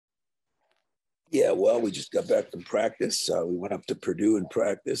Yeah, well, we just got back from practice. We went up to Purdue and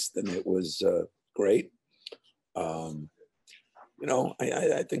practiced, and it was great. Um,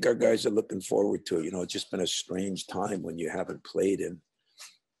 I think our guys are looking forward to it. It's just been a strange time when you haven't played and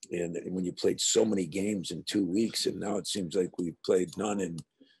when you played so many games in 2 weeks, and now it seems like we've played none in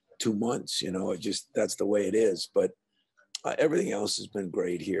 2 months. That's the way it is. But everything else has been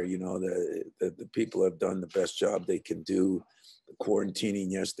great here. The people have done the best job they can do. The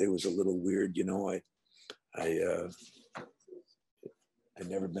quarantining yesterday was a little weird. I I'd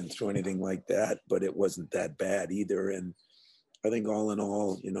never been through anything like that, but it wasn't that bad either. And I think all in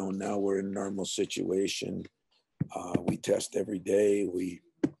all, now we're in a normal situation. We test every day. We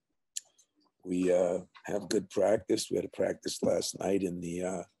have good practice. We had a practice last night in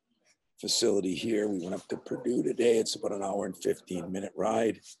the facility here. We went up to Purdue today. It's about an hour and 15-minute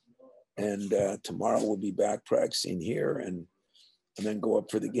ride. And tomorrow we'll be back practicing here and then go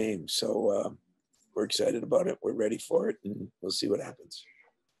up for the game. So we're excited about it. We're ready for it, and we'll see what happens.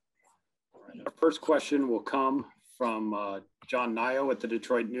 Our first question will come from John Nio at the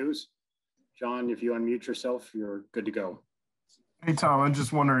Detroit News. John, if you unmute yourself, you're good to go. Hey, Tom, I'm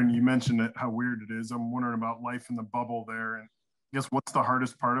just wondering, you mentioned it, how weird it is. I'm wondering about life in the bubble there. And I guess what's the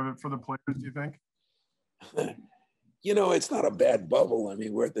hardest part of it for the players, do you think? It's not a bad bubble. I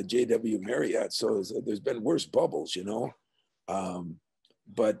mean, we're at the JW Marriott, so there's been worse bubbles,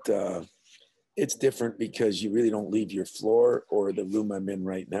 But it's different because you really don't leave your floor or the room I'm in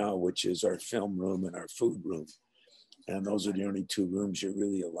right now, which is our film room and our food room. And those are the only two rooms you're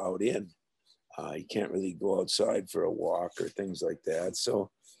really allowed in. You can't really go outside for a walk or things like that.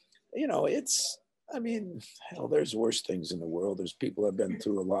 So, there's worse things in the world. There's people have been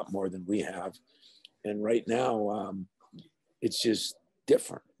through a lot more than we have. And right now, it's just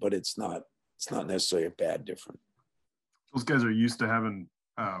different, but it's not necessarily a bad different. Those guys are used to having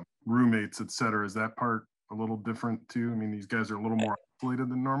roommates, et cetera. Is that part a little different too? I mean, these guys are a little more isolated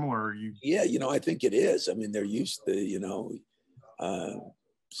than normal, or are you? Yeah, I think it is. I mean, they're used to,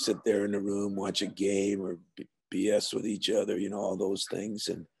 sit there in the room, watch a game or BS with each other, all those things.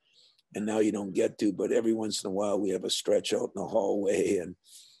 And now you don't get to, but every once in a while we have a stretch out in the hallway and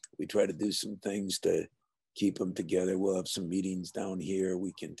we try to do some things to keep them together. We'll have some meetings down here.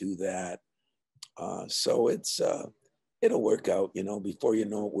 We can do that. So it'll work out, before you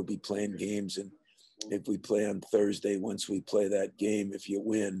know it, we'll be playing games. And if we play on Thursday, once we play that game, if you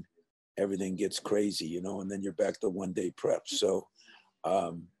win, everything gets crazy, and then you're back to one-day prep. So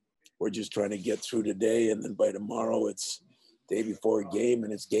we're just trying to get through today. And then by tomorrow, it's day before a game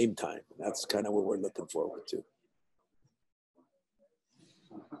and it's game time. That's kind of what we're looking forward to.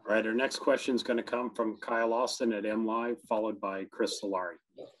 All right, our next question is going to come from Kyle Austin at MLive, followed by Chris Solari.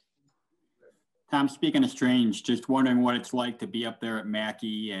 Tom, speaking of strange, just wondering what it's like to be up there at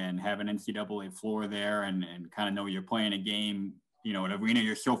Mackey and have an NCAA floor there and kind of know you're playing a game, an arena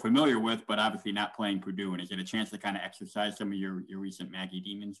you're so familiar with, but obviously not playing Purdue. And is it a chance to kind of exercise some of your recent Mackey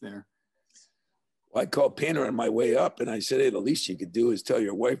demons there? Well, I called Painter on my way up and I said, hey, the least you could do is tell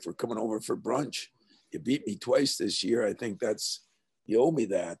your wife we're coming over for brunch. You beat me twice this year. I think you owe me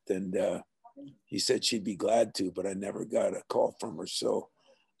that. And he said she'd be glad to, but I never got a call from her. So,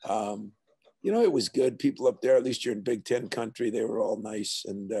 it was good. People up there, at least you're in Big Ten country, they were all nice.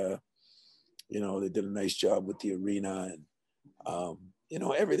 And, they did a nice job with the arena. And,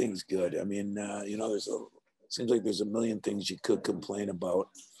 everything's good. I mean, seems like there's a million things you could complain about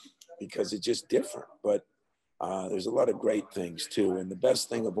because it's just different. But there's a lot of great things, too. And the best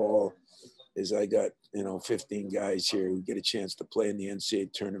thing of all is I got, 15 guys here who get a chance to play in the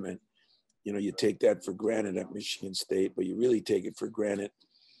NCAA tournament. You take that for granted at Michigan State, but you really take it for granted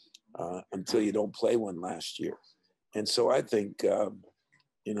until you don't play one last year. And so I think,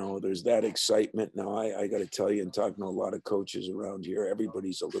 there's that excitement. Now, I got to tell you, and talking to a lot of coaches around here,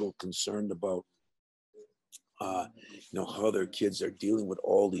 everybody's a little concerned about, how their kids are dealing with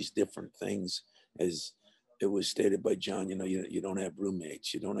all these different things. As it was stated by John, you don't have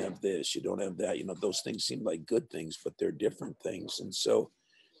roommates, you don't have this, you don't have that. Those things seem like good things, but they're different things. And so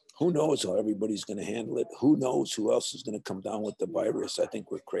who knows how everybody's going to handle it? Who knows who else is going to come down with the virus? I think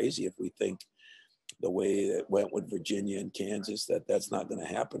we're crazy if we think the way it went with Virginia and Kansas, that's not going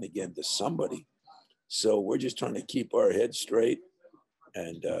to happen again to somebody. So we're just trying to keep our heads straight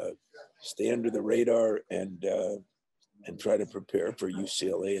and stay under the radar and try to prepare for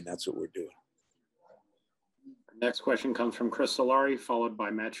UCLA, and that's what we're doing. Next question comes from Chris Solari, followed by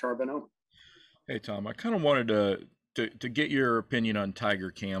Matt Charbonneau. Hey, Tom, I kind of wanted to get your opinion on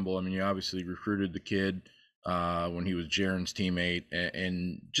Tiger Campbell. I mean, you obviously recruited the kid when he was Jaron's teammate,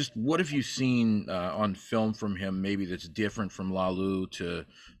 and just what have you seen on film from him, maybe that's different from Lalu to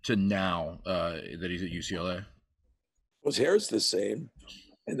now that he's at UCLA? His hair's the same,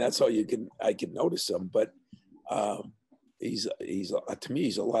 and that's how I can notice him. But he's to me,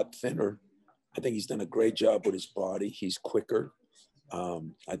 he's a lot thinner. I think he's done a great job with his body. He's quicker.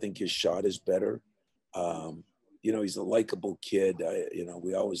 I think his shot is better. He's a likable kid.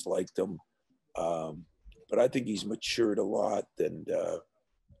 We always liked him. But I think he's matured a lot, and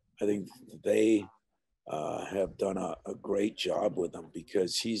I think they have done a great job with him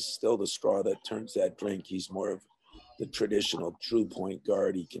because he's still the straw that turns that drink. He's more of the traditional true point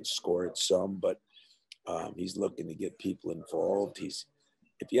guard. He can score at some, but he's looking to get people involved.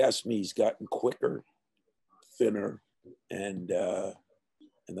 If you ask me, he's gotten quicker, thinner, and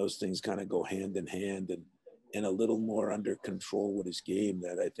those things kind of go hand in hand, and a little more under control with his game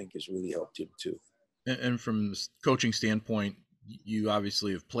that I think has really helped him too. And from the coaching standpoint, you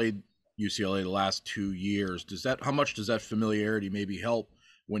obviously have played UCLA the last 2 years. How much does that familiarity maybe help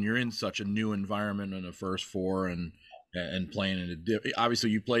when you're in such a new environment in the first four and playing in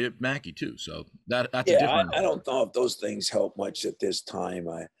obviously you played at Mackey too, so that's a different. I don't know if those things help much at this time.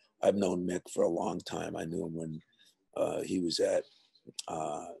 I've known Mick for a long time. I knew him when he was at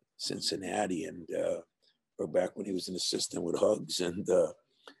Cincinnati, and or back when he was an assistant with Hugs. And the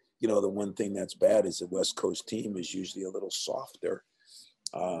one thing that's bad is the West Coast team is usually a little softer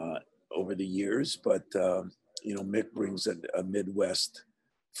over the years, but Mick brings a Midwest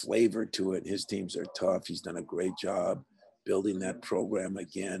flavor to it. His teams are tough. He's done a great job building that program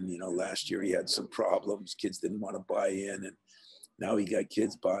again. Last year he had some problems. Kids didn't want to buy in, and now he got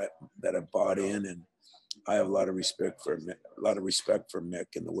kids that have bought in. And I have a lot of respect for Mick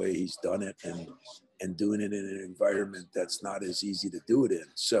and the way he's done it, and doing it in an environment that's not as easy to do it in.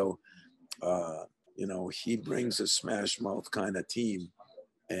 So, he brings a smash mouth kind of team,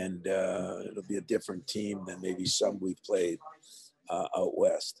 and it'll be a different team than maybe some we've played out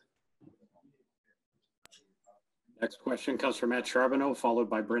west. Next question comes from Matt Charbonneau, followed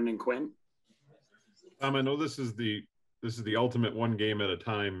by Brendan Quinn. I know this is the ultimate one game at a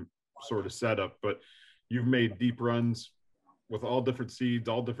time sort of setup, but you've made deep runs with all different seeds,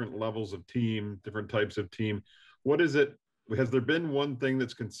 all different levels of team, different types of team. What is it? Has there been one thing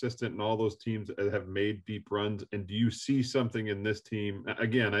that's consistent in all those teams that have made deep runs? And do you see something in this team?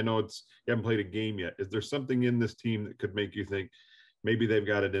 Again, I know you haven't played a game yet. Is there something in this team that could make you think maybe they've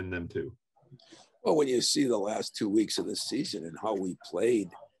got it in them too? Well, when you see the last 2 weeks of the season and how we played,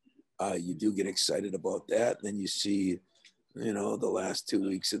 you do get excited about that. And then you see, the last 2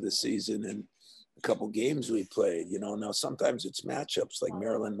 weeks of the season and a couple games we played. Now sometimes it's matchups. Like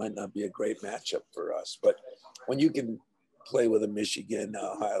Maryland might not be a great matchup for us, but when you can play with a Michigan,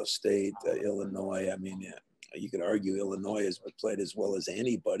 Ohio State, Illinois, you could argue Illinois has played as well as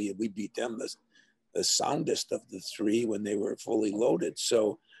anybody, and we beat them the soundest of the three when they were fully loaded.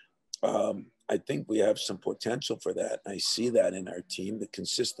 So I think we have some potential for that. I see that in our team. The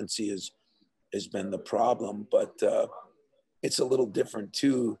consistency has been the problem, but it's a little different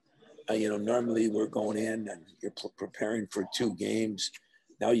too. Normally we're going in and you're preparing for 2 games.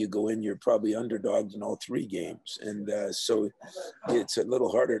 Now you go in, you're probably underdogs in all 3 games. And so it's a little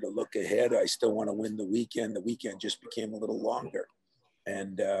harder to look ahead. I still want to win the weekend. The weekend just became a little longer.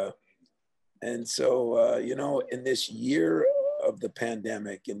 And so, in this year of the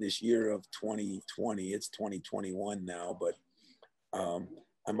pandemic, in this year of 2020, it's 2021 now, but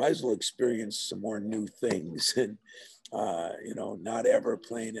I might as well experience some more new things. And, not ever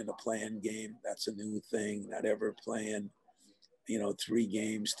playing in a play-in game. That's a new thing. Not ever playing, 3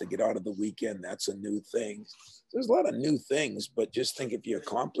 games to get out of the weekend. That's a new thing. There's a lot of new things, but just think if you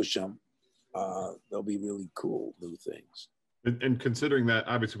accomplish them, they'll be really cool new things. And considering that,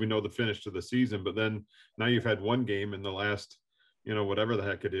 obviously we know the finish to the season, but then now you've had 1 game in the last, whatever the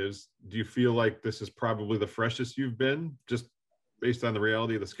heck it is. Do you feel like this is probably the freshest you've been just based on the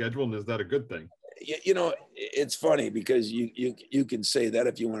reality of the schedule? And is that a good thing? It's funny because you can say that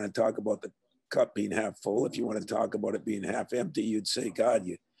if you want to talk about the cup being half full. If you want to talk about it being half empty, you'd say, God,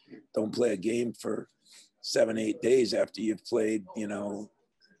 you don't play a game for 7-8 days after you've played,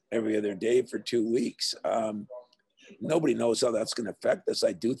 every other day for 2 weeks. Nobody knows how that's going to affect us.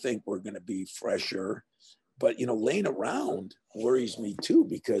 I do think we're going to be fresher, but, laying around worries me too,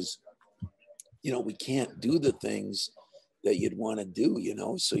 because, we can't do the things that you'd want to do,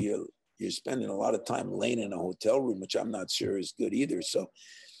 so you're spending a lot of time laying in a hotel room, which I'm not sure is good either. So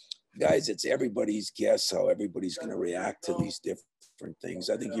guys, it's everybody's guess how everybody's going to react to these different things.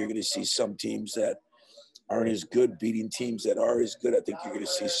 I think you're going to see some teams that aren't as good, beating teams that are as good. I think you're going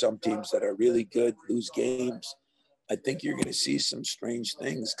to see some teams that are really good lose games. I think you're going to see some strange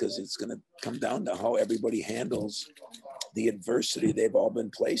things because it's going to come down to how everybody handles the adversity they've all been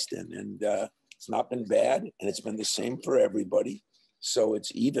placed in. And it's not been bad, and it's been the same for everybody. So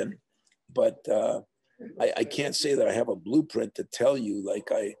it's even. But I can't say that I have a blueprint to tell you like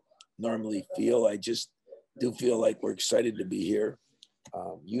I normally feel. I just do feel like we're excited to be here.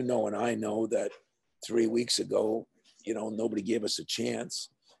 You know, and I know that 3 weeks ago, you know, nobody gave us a chance,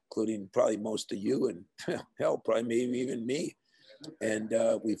 including probably most of you and hell, probably maybe even me. And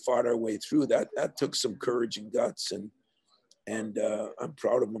we fought our way through that. That took some courage and guts, and I'm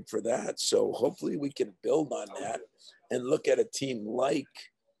proud of them for that. So hopefully we can build on that and look at a team like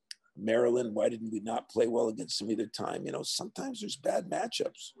Maryland. Why didn't we not play well against them either time? You know, sometimes there's bad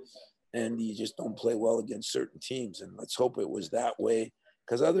matchups and you just don't play well against certain teams. And let's hope it was that way.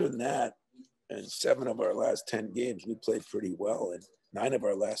 Because other than that, in 7 of our last 10 games, we played pretty well. And 9 of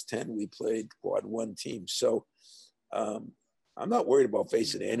our last 10, we played quad 1 team. So I'm not worried about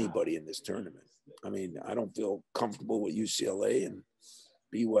facing anybody in this tournament. I mean, I don't feel comfortable with UCLA and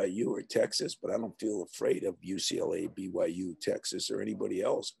BYU or Texas, but I don't feel afraid of UCLA, BYU, Texas, or anybody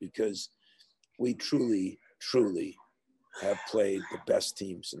else because we truly, truly have played the best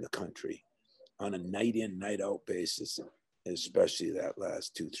teams in the country on a night in, night out basis, especially that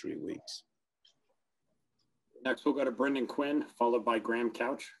last 2-3 weeks. Next, we'll go to Brendan Quinn, followed by Graham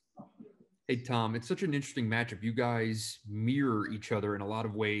Couch. Hey, Tom, it's such an interesting matchup. You guys mirror each other in a lot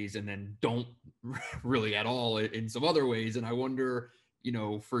of ways and then don't really at all in some other ways. And I wonder, you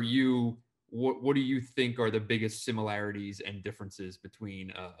know, for you, what do you think are the biggest similarities and differences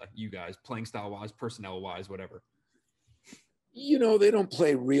between you guys, playing style-wise, personnel-wise, whatever? You know, they don't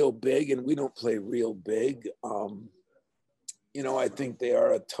play real big and we don't play real big. You know, I think they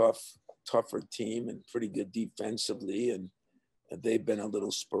are a tougher team and pretty good defensively, and they've been a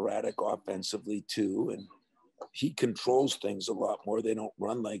little sporadic offensively too. And he controls things a lot more. They don't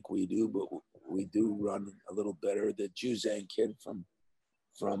run like we do, but we do run a little better. The Juzang kid from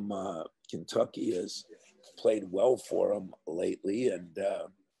Kentucky has played well for them lately. And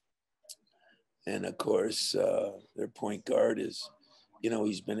of course, their point guard is, you know,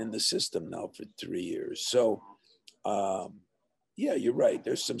 he's been in the system now for 3 years. So, yeah, you're right.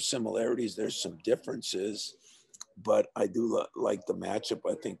 There's some similarities. There's some differences. But I do like the matchup.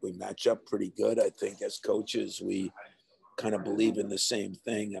 I think we match up pretty good. I think as coaches, we kind of believe in the same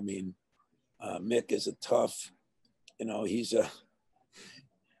thing. I mean, Mick is a tough, you know, he's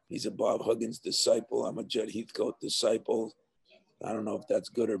a Bob Huggins disciple. I'm a Judd Heathcote disciple. I don't know if that's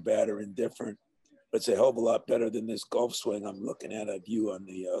good or bad or indifferent, but it's a hell of a lot better than this golf swing I'm looking at of you on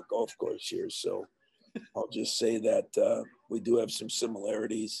the golf course here. So I'll just say that we do have some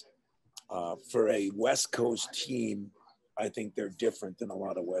similarities. For a West Coast team, I think they're different than a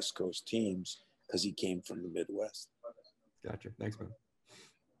lot of West Coast teams because he came from the Midwest. Gotcha. Thanks, man.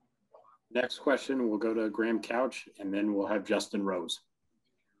 Next question, we'll go to Graham Couch, and then we'll have Justin Rose.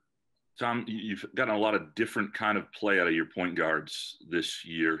 Tom, you've gotten a lot of different kind of play out of your point guards this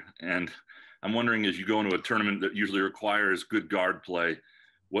year. And I'm wondering, as you go into a tournament that usually requires good guard play,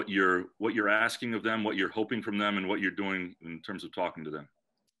 what you're asking of them, what you're hoping from them, and what you're doing in terms of talking to them.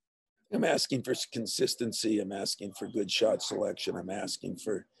 I'm asking for consistency. I'm asking for good shot selection. I'm asking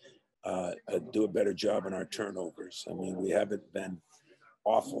for do a better job in our turnovers. I mean, we haven't been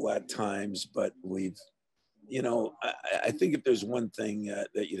awful at times, but we've, you know, I think if there's one thing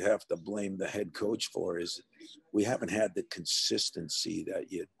that you'd have to blame the head coach for is we haven't had the consistency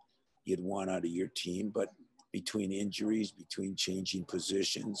that you'd want out of your team. But between injuries, between changing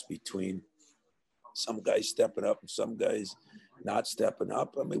positions, between some guys stepping up and some guys not stepping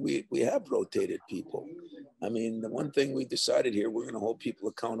up. I mean, we have rotated people. I mean, the one thing we decided here, we're going to hold people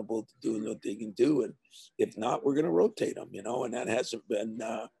accountable to doing what they can do. And if not, we're going to rotate them, you know, and that hasn't been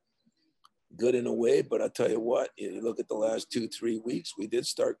good in a way. But I'll tell you what, you look at the last 2-3 weeks, we did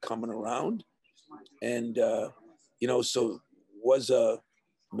start coming around. And, you know, so was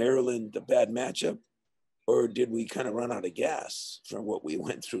Maryland a bad matchup? Or did we kind of run out of gas from what we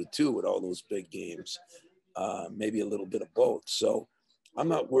went through too with all those big games? Maybe a little bit of both. So I'm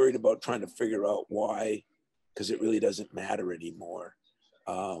not worried about trying to figure out why, because it really doesn't matter anymore.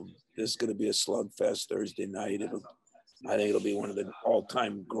 This is going to be a slugfest Thursday night. I think it'll be one of the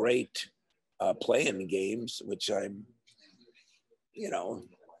all-time great playing games, which I'm, you know,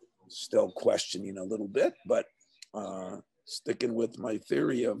 still questioning a little bit, but sticking with my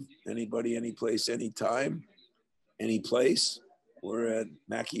theory of anybody, any place, anytime, any place, we're at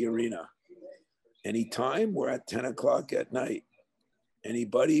Mackey Arena. Anytime, we're at 10 o'clock at night.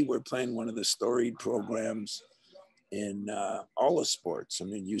 anybody. We're playing one of the storied programs in all the sports. I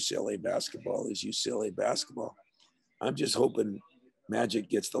mean, UCLA basketball is UCLA basketball. I'm just hoping Magic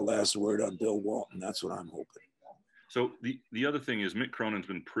gets the last word on Bill Walton. That's what I'm hoping. So the other thing is Mick Cronin's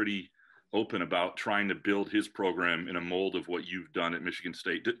been pretty open about trying to build his program in a mold of what you've done at Michigan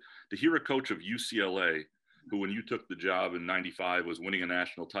State. To hear a coach of UCLA, who when you took the job in '95 was winning a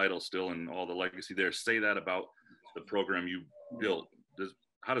national title still and all the legacy there, say that about the program you built,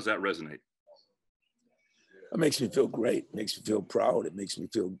 how does that resonate? It makes me feel great. It makes me feel proud. It makes me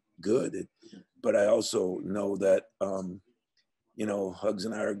feel good. But I also know that, you know, Hugs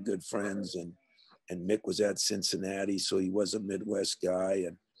and I are good friends, and Mick was at Cincinnati, so he was a Midwest guy,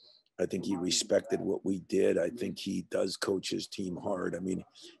 and I think he respected what we did. I think he does coach his team hard. I mean,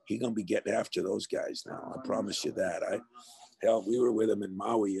 he's going to be getting after those guys now. I promise you that. Hell, we were with him in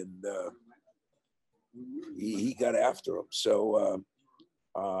Maui, and he got after him. So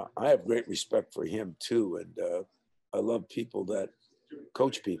I have great respect for him too, and I love people that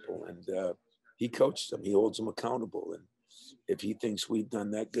coach people, and he coaches them. He holds them accountable, and if he thinks we've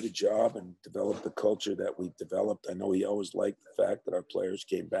done that good a job and developed the culture that we've developed, I know he always liked the fact that our players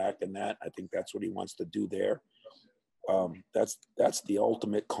came back, and that I think that's what he wants to do there. That's the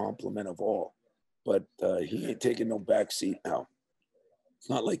ultimate compliment of all. But he ain't taking no backseat now. It's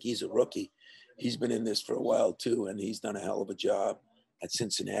not like he's a rookie. He's been in this for a while too, and he's done a hell of a job at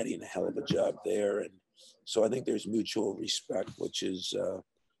Cincinnati and a hell of a job there. And so I think there's mutual respect, which is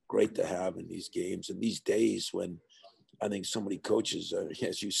great to have in these games and these days when I think so many coaches,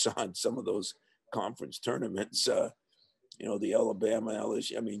 as you saw in some of those conference tournaments, you know, the Alabama,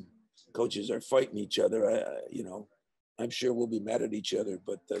 LSU, I mean, coaches are fighting each other. You know, I'm sure we'll be mad at each other,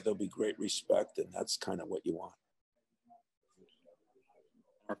 but there'll be great respect, and that's kind of what you want.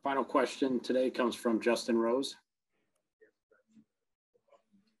 Our final question today comes from Justin Rose.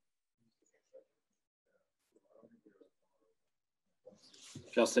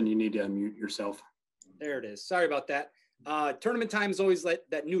 Justin, you need to unmute yourself. There it is. Sorry about that. Tournament time is always like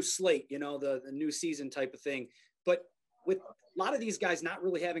that new slate, you know, the new season type of thing. But with a lot of these guys not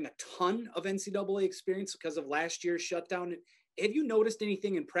really having a ton of NCAA experience because of last year's shutdown, have you noticed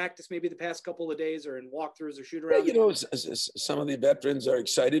anything in practice, maybe the past couple of days or in walkthroughs or shoot around? You know, some of the veterans are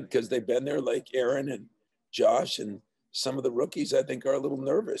excited because they've been there, like Aaron and Josh, and some of the rookies I think are a little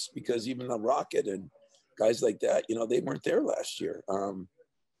nervous because even the Rocket and guys like that, you know, they weren't there last year.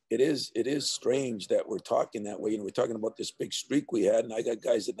 It is strange that we're talking that way. You know, we're talking about this big streak we had, and I got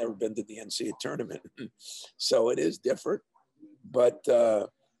guys that never been to the NCAA tournament. So it is different, but,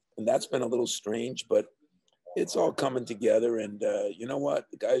 and that's been a little strange, but it's all coming together. And you know what?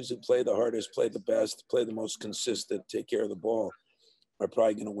 The guys who play the hardest, play the best, play the most consistent, take care of the ball are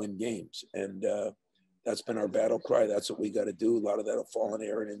probably going to win games. And that's been our battle cry. That's what we got to do. A lot of that will fall on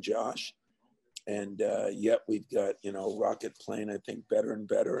Aaron and Josh. And yet we've got, you know, Rocket playing, I think, better and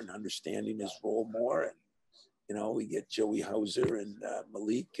better and understanding his role more. And, you know, we get Joey Hauser and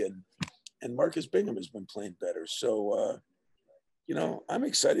Malik and Marcus Bingham has been playing better. So, you know, I'm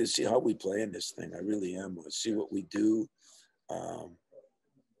excited to see how we play in this thing. I really am. We'll see what we do.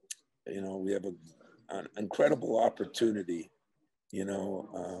 You know, we have an incredible opportunity. You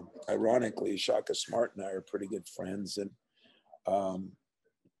know, ironically, Shaka Smart and I are pretty good friends. And,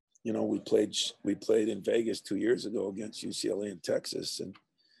 you know, we played in Vegas 2 years ago against UCLA in Texas,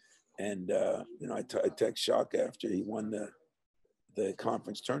 and you know, I text Shaka after he won the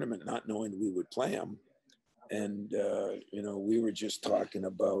conference tournament, not knowing we would play him, and you know, we were just talking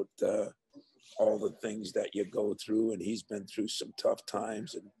about all the things that you go through, and he's been through some tough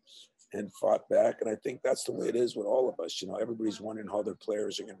times and fought back, and I think that's the way it is with all of us. You know, everybody's wondering how their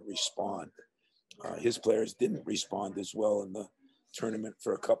players are going to respond. His players didn't respond as well in the tournament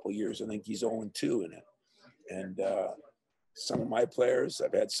for a couple of years. I think he's 0-2 in it. And some of my players,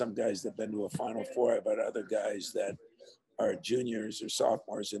 I've had some guys that have been to a Final Four. I've had other guys that are juniors or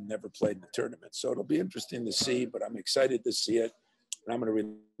sophomores and never played in the tournament. So it'll be interesting to see, but I'm excited to see it. And I'm going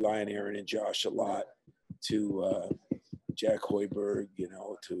to rely on Aaron and Josh a lot to Jack Hoiberg, you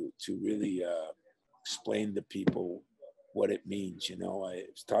know, to really explain to people what it means. You know, I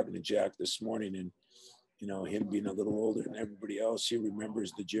was talking to Jack this morning, and you know, him being a little older than everybody else, he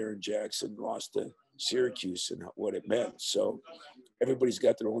remembers the Jaren Jackson loss to Syracuse and what it meant. So everybody's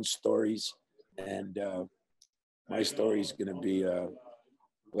got their own stories, and my story is going to be,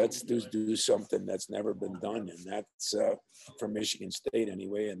 let's do something that's never been done, and that's for Michigan State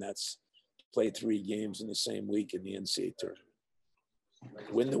anyway, and that's play 3 games in the same week in the NCAA tournament.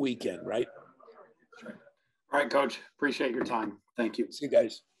 Win the weekend, right? All right, Coach. Appreciate your time. Thank you. See you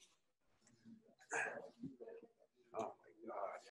guys.